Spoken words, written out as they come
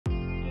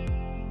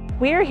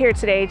We are here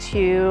today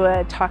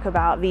to talk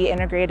about the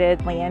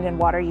Integrated Land and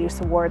Water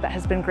Use Award that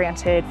has been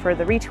granted for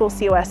the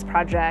RetoolCOS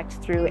project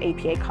through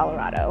APA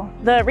Colorado.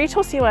 The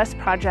RetoolCOS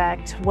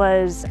project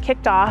was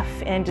kicked off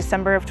in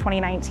December of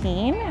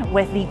 2019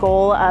 with the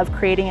goal of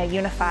creating a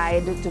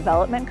unified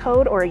development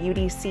code, or a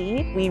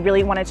UDC. We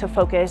really wanted to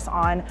focus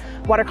on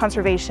water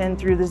conservation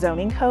through the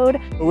zoning code.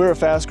 We're a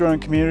fast-growing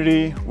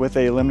community with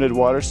a limited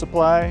water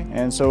supply,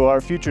 and so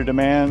our future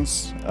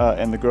demands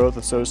and the growth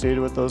associated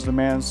with those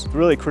demands, it's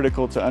really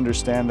critical to understand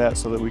that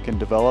so that we can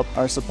develop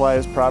our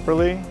supplies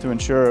properly to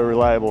ensure a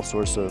reliable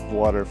source of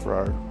water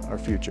for our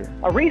future.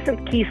 A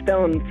recent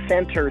Keystone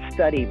Center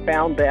study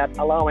found that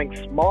allowing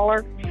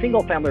smaller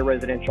single-family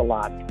residential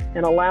lots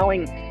and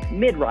allowing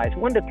mid-rise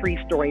 1 to 3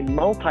 story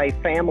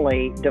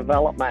multi-family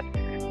development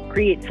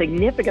create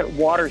significant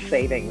water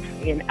savings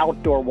in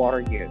outdoor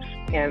water use.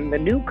 And the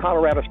new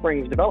Colorado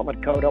Springs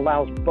Development Code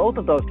allows both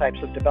of those types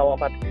of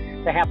development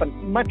to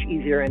happen much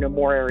easier and in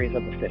more areas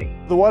of the city.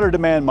 The water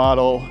demand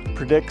model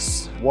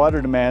predicts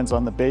water demands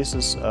on the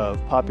basis of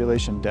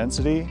population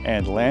density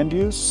and land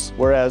use,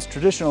 whereas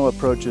traditional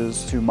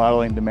approaches to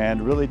modeling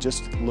demand really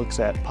just looks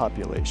at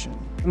population.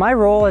 My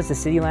role as the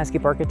city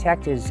landscape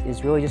architect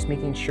is really just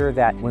making sure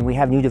that when we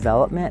have new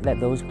development, that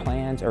those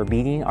plans are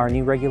meeting our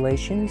new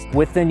regulations.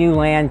 With the new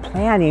land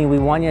planning, we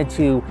wanted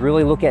to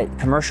really look at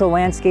commercial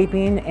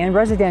landscaping and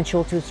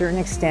residential to a certain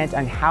extent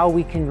on how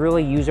we can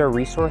really use our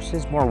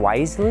resources more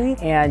wisely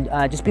and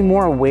just be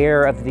more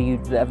aware of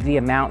the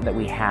amount that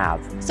we have.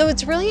 So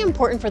it's really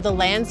important for the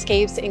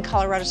landscapes in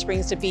Colorado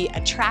Springs to be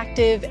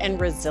attractive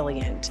and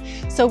resilient.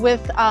 So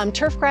with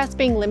turf grass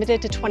being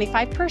limited to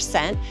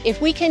 25%,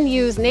 if we can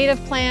use native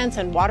plants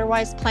and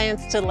water-wise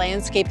plants to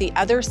landscape the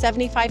other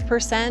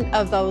 75%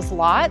 of those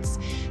lots,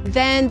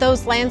 then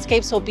those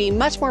landscapes will be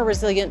much more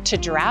resilient to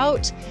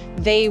drought.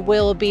 They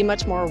will be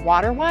much more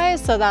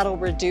water-wise, so that'll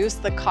reduce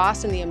the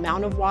cost and the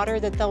amount of water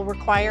that they'll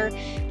require,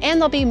 and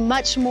they'll be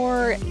much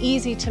more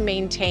easy to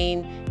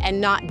maintain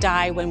and not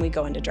die when we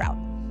go into drought.